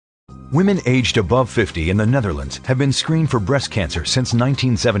Women aged above 50 in the Netherlands have been screened for breast cancer since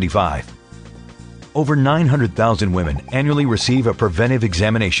 1975. Over 900,000 women annually receive a preventive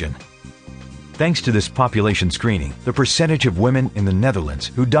examination. Thanks to this population screening, the percentage of women in the Netherlands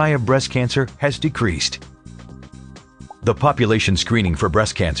who die of breast cancer has decreased. The population screening for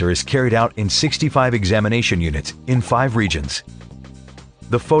breast cancer is carried out in 65 examination units in 5 regions.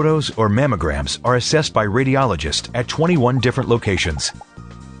 The photos or mammograms are assessed by radiologists at 21 different locations.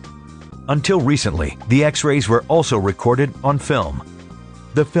 Until recently, the X-rays were also recorded on film.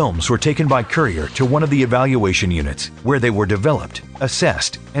 The films were taken by courier to one of the evaluation units, where they were developed,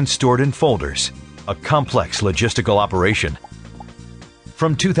 assessed, and stored in folders, a complex logistical operation.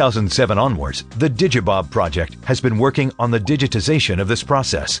 From 2007 onwards, the Digibob project has been working on the digitization of this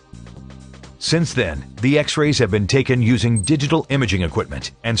process. Since then, the X-rays have been taken using digital imaging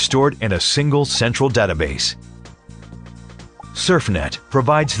equipment and stored in a single central database. SurfNet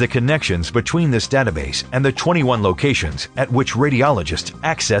provides the connections between this database and the 21 locations at which radiologists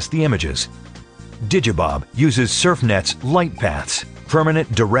access the images. Digibob uses SurfNet's lightpaths, permanent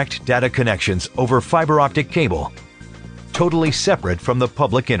direct data connections over fiber optic cable, totally separate from the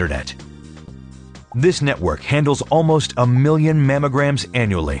public internet. This network handles almost 1 million mammograms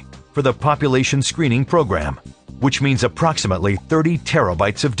annually for the population screening program, which means approximately 30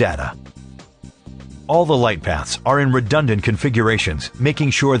 terabytes of data. All the lightpaths are in redundant configurations,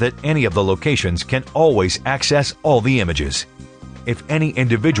 making sure that any of the locations can always access all the images. If any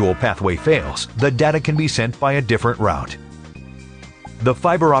individual pathway fails, the data can be sent by a different route. The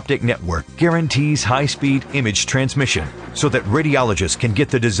fiber optic network guarantees high-speed image transmission so that radiologists can get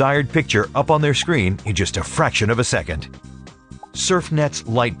the desired picture up on their screen in just a fraction of a second. SurfNet's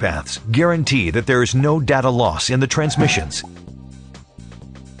lightpaths guarantee that there is no data loss in the transmissions.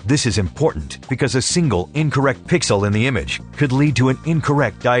 This is important because a single incorrect pixel in the image could lead to an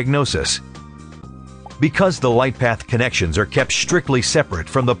incorrect diagnosis. Because the lightpath connections are kept strictly separate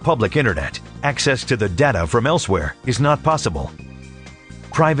from the public internet, access to the data from elsewhere is not possible.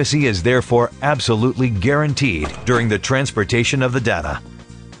 Privacy is therefore absolutely guaranteed during the transportation of the data.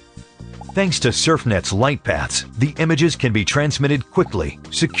 Thanks to SurfNet's lightpaths, the images can be transmitted quickly,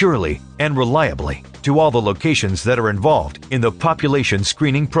 securely, and reliably to all the locations that are involved in the population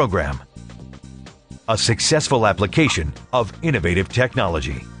screening program. A successful application of innovative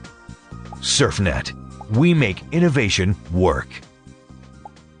technology. SurfNet. We make innovation work.